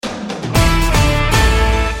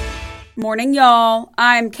Morning, y'all.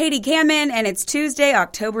 I'm Katie Kamen, and it's Tuesday,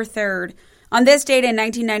 October 3rd. On this date in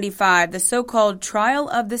 1995, the so-called trial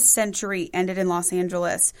of the century ended in Los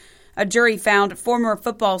Angeles. A jury found former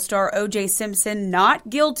football star O.J. Simpson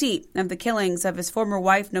not guilty of the killings of his former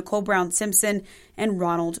wife, Nicole Brown Simpson, and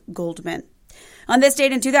Ronald Goldman. On this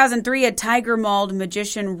date in 2003, a tiger mauled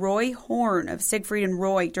magician Roy Horn of Siegfried and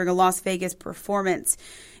Roy during a Las Vegas performance.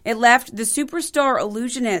 It left the superstar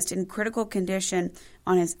illusionist in critical condition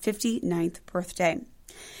on his 59th birthday.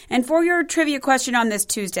 And for your trivia question on this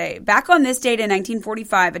Tuesday, back on this date in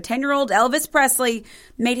 1945, a 10-year-old Elvis Presley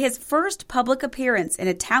made his first public appearance in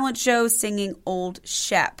a talent show singing Old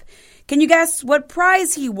Shep. Can you guess what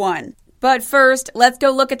prize he won? But first, let's go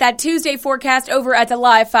look at that Tuesday forecast over at the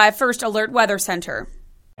Live 5 First Alert Weather Center.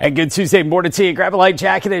 And good Tuesday morning to you. Grab a light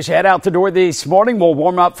jacket as you head out the door this morning. We'll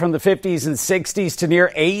warm up from the 50s and 60s to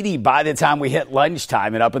near 80 by the time we hit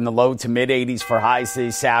lunchtime, and up in the low to mid 80s for highs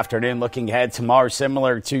this afternoon. Looking ahead tomorrow,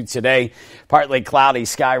 similar to today, partly cloudy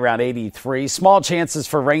sky around 83. Small chances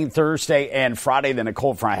for rain Thursday and Friday. Then a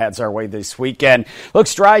cold front heads our way this weekend.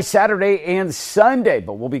 Looks dry Saturday and Sunday,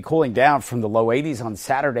 but we'll be cooling down from the low 80s on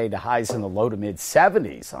Saturday to highs in the low to mid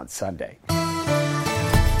 70s on Sunday.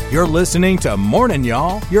 You're listening to Morning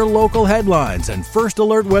Y'all, your local headlines and first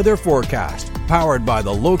alert weather forecast, powered by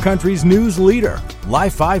the Lowcountry's news leader,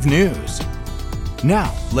 Live 5 News.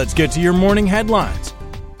 Now, let's get to your morning headlines.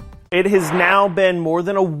 It has now been more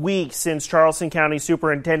than a week since Charleston County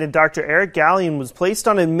Superintendent Dr. Eric Gallion was placed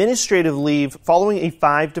on administrative leave following a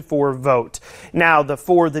 5-4 vote. Now, the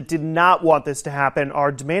four that did not want this to happen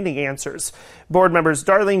are demanding answers. Board members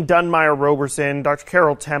Darlene Dunmire-Roberson, Dr.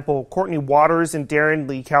 Carol Temple, Courtney Waters, and Darren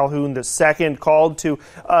Lee Calhoun II called to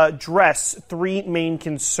address three main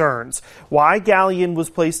concerns: why Gallion was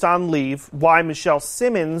placed on leave, why Michelle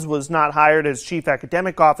Simmons was not hired as chief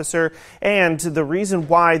academic officer, and the reason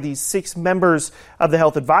why these 6 members of the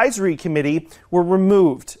Health Advisory Committee were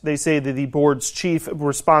removed. They say that the board's chief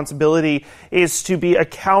responsibility is to be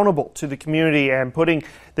accountable to the community and putting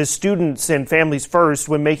the students and families first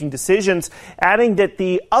when making decisions, adding that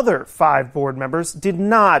the other 5 board members did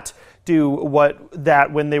not do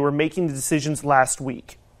that when they were making the decisions last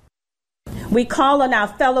week. We call on our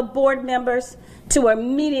fellow board members to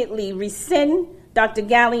immediately rescind Dr.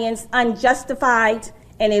 Gallion's unjustified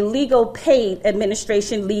and illegal paid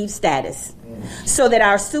administration leave status so that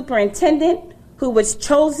our superintendent, who was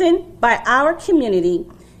chosen by our community,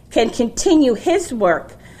 can continue his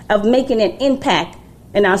work of making an impact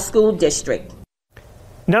in our school district.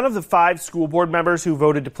 None of the 5 school board members who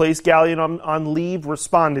voted to place Gallion on leave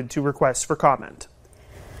responded to requests for comment.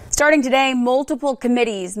 Starting today, multiple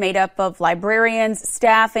committees made up of librarians,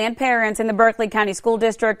 staff, and parents in the Berkeley County School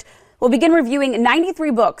District will begin reviewing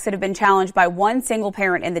 93 books that have been challenged by one single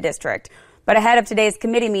parent in the district. But ahead of today's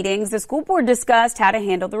committee meetings, the school board discussed how to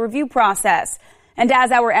handle the review process. And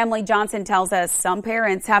as our Emily Johnson tells us, some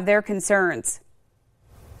parents have their concerns.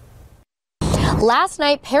 Last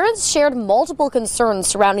night, parents shared multiple concerns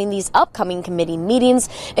surrounding these upcoming committee meetings,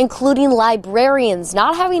 including librarians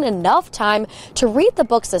not having enough time to read the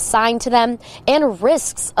books assigned to them and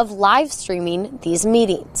risks of live streaming these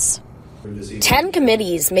meetings. 10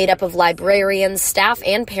 committees made up of librarians, staff,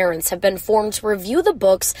 and parents have been formed to review the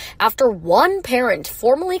books after one parent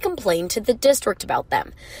formally complained to the district about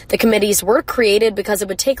them. The committees were created because it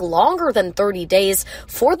would take longer than 30 days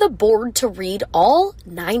for the board to read all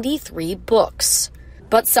 93 books.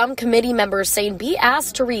 But some committee members say be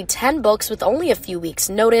asked to read 10 books with only a few weeks'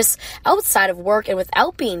 notice outside of work and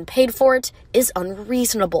without being paid for it is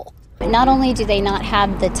unreasonable. Not only do they not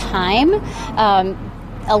have the time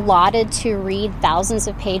allotted to read thousands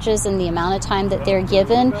of pages in the amount of time that they're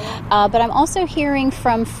given, but I'm also hearing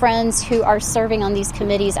from friends who are serving on these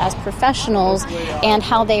committees as professionals and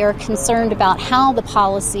how they are concerned about how the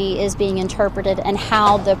policy is being interpreted and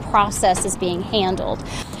how the process is being handled.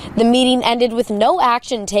 The meeting ended with no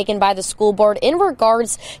action taken by the school board in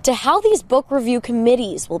regards to how these book review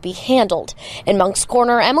committees will be handled. In Moncks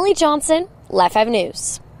Corner, Emily Johnson, Live 5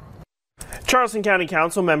 News. Charleston County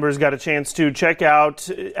Council members got a chance to check out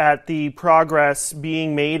at the progress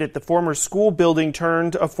being made at the former school building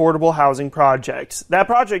turned affordable housing project. That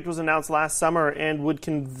project was announced last summer and would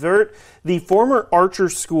convert the former Archer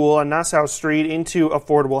School on Nassau Street into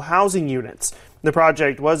affordable housing units. The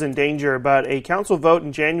project was in danger, but a council vote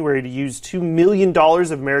in January to use $2 million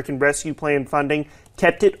of American Rescue Plan funding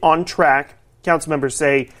kept it on track Council members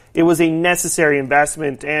say it was a necessary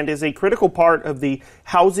investment and is a critical part of the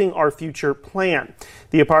Housing Our Future plan.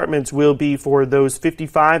 The apartments will be for those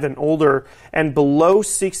 55 and older and below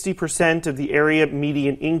 60% of the area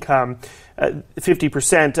median income.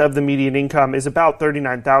 50% of the median income is about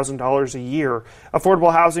 $39,000 a year.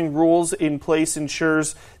 Affordable housing rules in place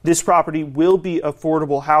ensures this property will be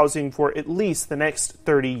affordable housing for at least the next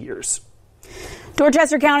 30 years.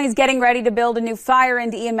 Dorchester County is getting ready to build a new fire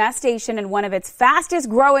and EMS station in one of its fastest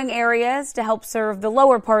growing areas to help serve the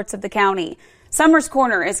lower parts of the county. Summers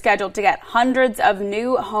Corner is scheduled to get hundreds of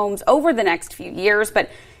new homes over the next few years, but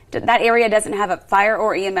that area doesn't have a fire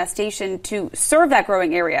or EMS station to serve that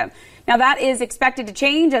growing area. Now, that is expected to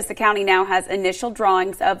change as the county now has initial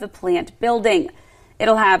drawings of the plant building.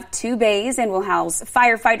 It'll have 2 bays and will house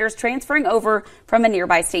firefighters transferring over from a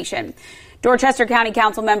nearby station. Dorchester County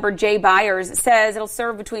Council member Jay Byers says it'll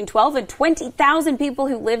serve between 12 and 20,000 people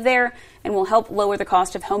who live there and will help lower the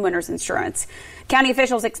cost of homeowners insurance. County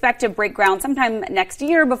officials expect to break ground sometime next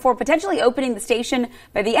year before potentially opening the station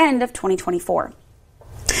by the end of 2024.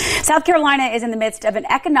 South Carolina is in the midst of an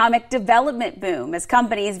economic development boom as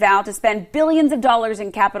companies vow to spend billions of dollars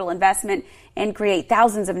in capital investment and create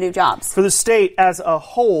thousands of new jobs. For the state as a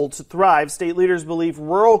whole to thrive, state leaders believe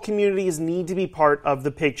rural communities need to be part of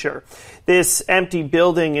the picture. This empty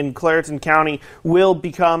building in Clareton County will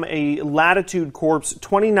become a Latitude Corp's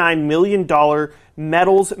 $29 million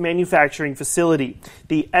metals manufacturing facility.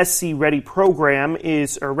 The SC Ready program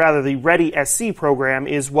the Ready SC program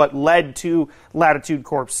is what led to Latitude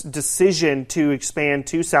Corp's decision to expand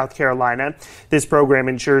to South Carolina. This program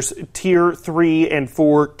ensures Tier 3 and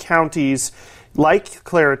 4 counties like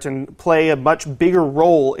Clareton play a much bigger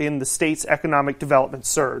role in the state's economic development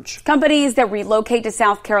surge. Companies that relocate to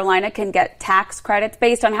South Carolina can get tax credits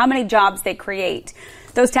based on how many jobs they create.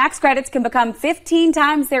 Those tax credits can become 15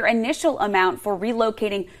 times their initial amount for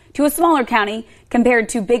relocating to a smaller county compared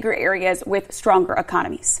to bigger areas with stronger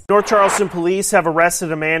economies. North Charleston police have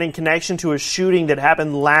arrested a man in connection to a shooting that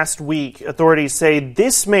happened last week. Authorities say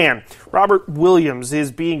this man, Robert Williams,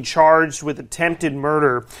 is being charged with attempted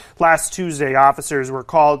murder. Last Tuesday, officers were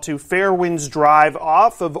called to Fairwinds Drive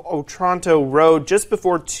off of Otranto Road just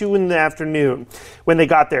before 2 in the afternoon. When they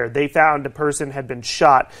got there, they found a person had been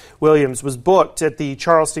shot. Williams was booked at the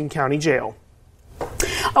Charleston County Jail.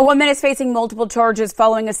 A woman is facing multiple charges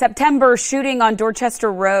following a September shooting on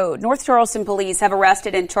Dorchester Road. North Charleston police have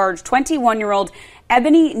arrested and charged 21-year-old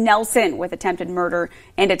Ebony Nelson with attempted murder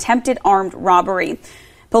and attempted armed robbery.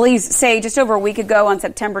 Police say just over a week ago on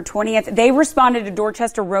September 20th, they responded to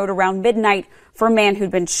Dorchester Road around midnight for a man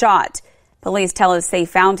who'd been shot. Police tell us they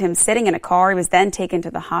found him sitting in a car. He was then taken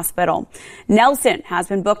to the hospital. Nelson has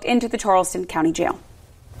been booked into the Charleston County Jail.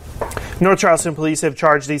 North Charleston police have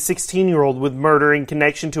charged a 16-year-old with murder in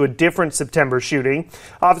connection to a different September shooting.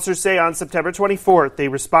 Officers say on September 24th, they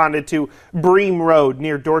responded to Bream Road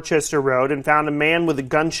near Dorchester Road and found a man with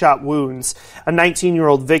gunshot wounds. A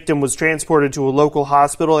 19-year-old victim was transported to a local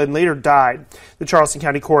hospital and later died. The Charleston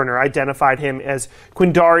County coroner identified him as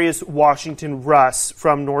Quindarius Washington Russ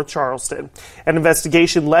from North Charleston. An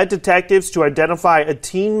investigation led detectives to identify a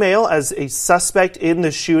teen male as a suspect in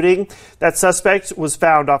the shooting. That suspect was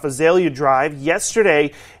found off Azalea Drive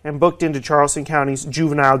yesterday and booked into Charleston County's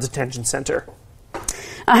Juvenile Detention Center.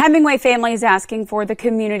 A Hemingway family is asking for the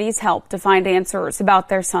community's help to find answers about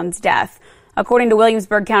their son's death. According to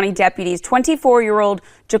Williamsburg County deputies, 24-year-old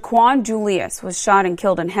Jaquan Julius was shot and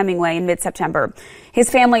killed in Hemingway in mid-September. His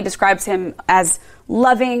family describes him as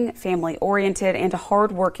loving, family-oriented, and a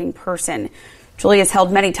hard-working person. Julius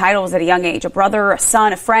held many titles at a young age: a brother, a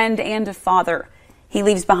son, a friend, and a father. He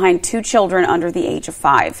leaves behind 2 children under the age of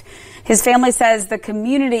 5. His family says the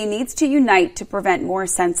community needs to unite to prevent more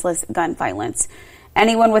senseless gun violence.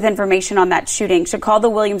 Anyone with information on that shooting should call the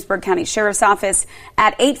Williamsburg County Sheriff's Office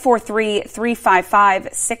at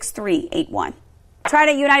 843-355-6381.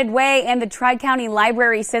 Trident United Way and the Tri-County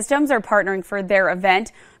Library Systems are partnering for their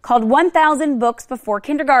event called 1,000 Books Before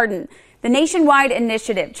Kindergarten. The nationwide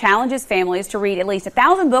initiative challenges families to read at least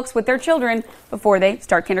 1,000 books with their children before they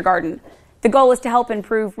start kindergarten. The goal is to help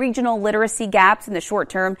improve regional literacy gaps in the short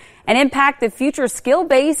term and impact the future skill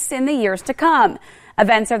base in the years to come.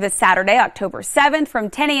 Events are this Saturday, October 7th from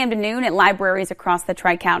 10 a.m. to noon at libraries across the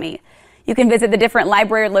Tri-County. You can visit the different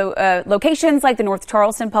library locations like the North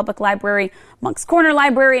Charleston Public Library, Moncks Corner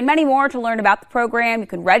Library, and many more to learn about the program. You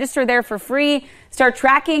can register there for free, start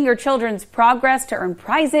tracking your children's progress to earn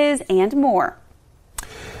prizes, and more.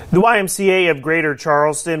 The YMCA of Greater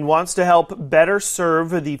Charleston wants to help better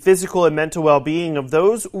serve the physical and mental well-being of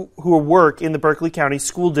those who work in the Berkeley County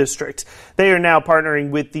School District. They are now partnering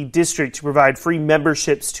with the district to provide free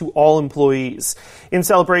memberships to all employees. In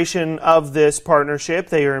celebration of this partnership,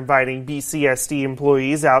 they are inviting BCSD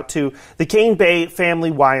employees out to the Cane Bay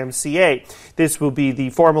Family YMCA. This will be the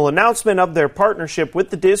formal announcement of their partnership with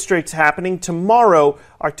the district happening tomorrow,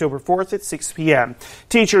 October 4th at 6 p.m.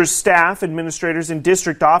 Teachers, staff, administrators, and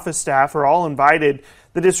district office staff are all invited.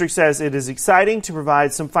 The district says it is exciting to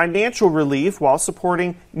provide some financial relief while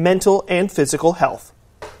supporting mental and physical health.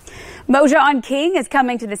 Moja on King is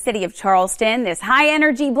coming to the city of Charleston. This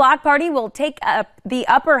high-energy block party will take up the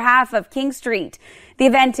upper half of King Street. The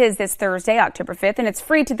event is this Thursday, October 5th, and it's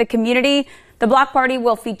free to the community. The block party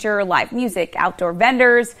will feature live music, outdoor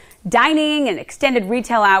vendors, dining, and extended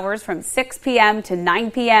retail hours from 6 p.m. to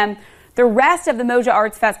 9 p.m. The rest of the Moja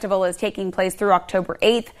Arts Festival is taking place through October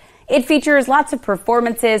 8th. It features lots of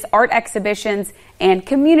performances, art exhibitions, and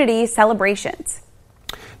community celebrations.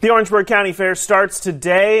 The Orangeburg County Fair starts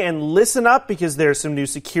today, and listen up because there are some new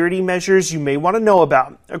security measures you may want to know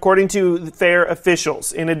about. According to the fair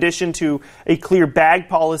officials, in addition to a clear bag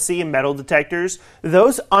policy and metal detectors,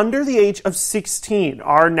 those under the age of 16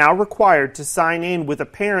 are now required to sign in with a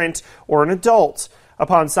parent or an adult.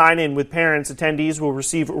 Upon sign-in with parents, attendees will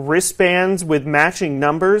receive wristbands with matching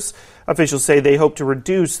numbers. Officials say they hope to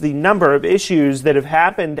reduce the number of issues that have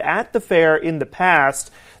happened at the fair in the past.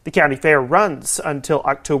 The county fair runs until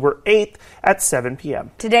October 8th at 7 p.m.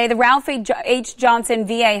 Today, the Ralph H. Johnson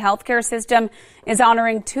VA healthcare system is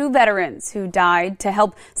honoring 2 veterans who died to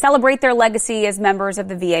help celebrate their legacy as members of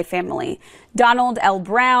the VA family. Donald L.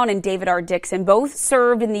 Brown and David R. Dixon both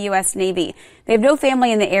served in the U.S. Navy. They have no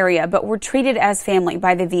family in the area, but were treated as family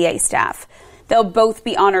by the VA staff. They'll both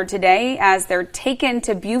be honored today as they're taken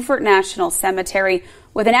to Beaufort National Cemetery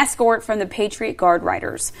with an escort from the Patriot Guard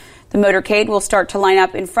Riders. The motorcade will start to line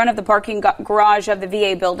up in front of the parking garage of the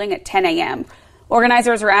VA building at 10 a.m.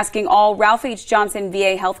 Organizers are asking all Ralph H. Johnson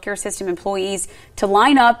VA healthcare system employees to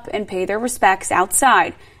line up and pay their respects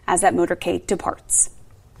outside as that motorcade departs.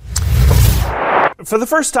 For the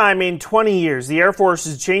first time in 20 years, the Air Force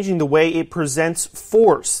is changing the way it presents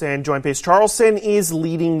force, and Joint Base Charleston is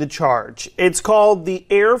leading the charge. It's called the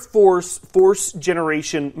Air Force Force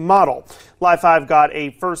Generation Model. Live 5 got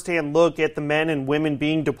a first-hand look at the men and women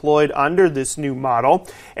being deployed under this new model.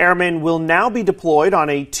 Airmen will now be deployed on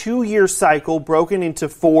a 2-year cycle broken into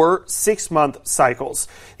 4 6-month cycles.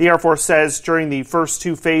 The Air Force says during the first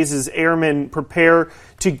 2 phases, airmen prepare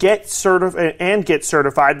to get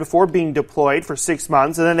certified before being deployed for 6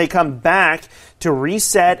 months, and then they come back to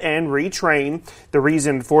reset and retrain. The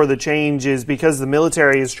reason for the change is because the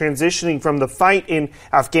military is transitioning from the fight in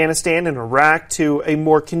Afghanistan and Iraq to a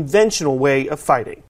more conventional way of fighting.